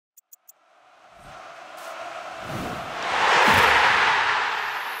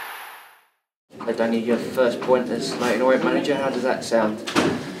Danny, your first point as Leyton Orient manager. How does that sound?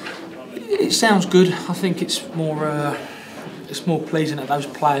 It sounds good. I think it's more pleasing that those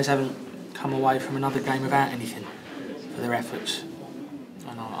players haven't come away from another game without anything for their efforts.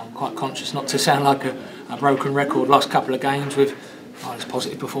 And I'm quite conscious not to sound like a broken record. Last couple of games with there's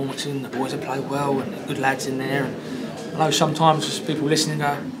positive performances, and the boys have played well, and good lads in there. And I know sometimes people listening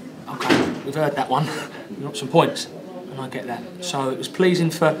go, okay, we've heard that one, we want some points, and I get that. So it was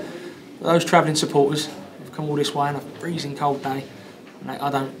pleasing for those travelling supporters who've come all this way on a freezing cold day. And I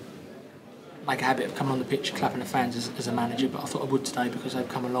don't make a habit of coming on the pitch and clapping the fans as a manager, but I thought I would today because they've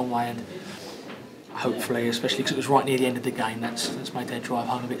come a long way, and hopefully, especially because it was right near the end of the game, that's made their drive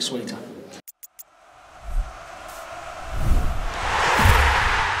home a bit sweeter.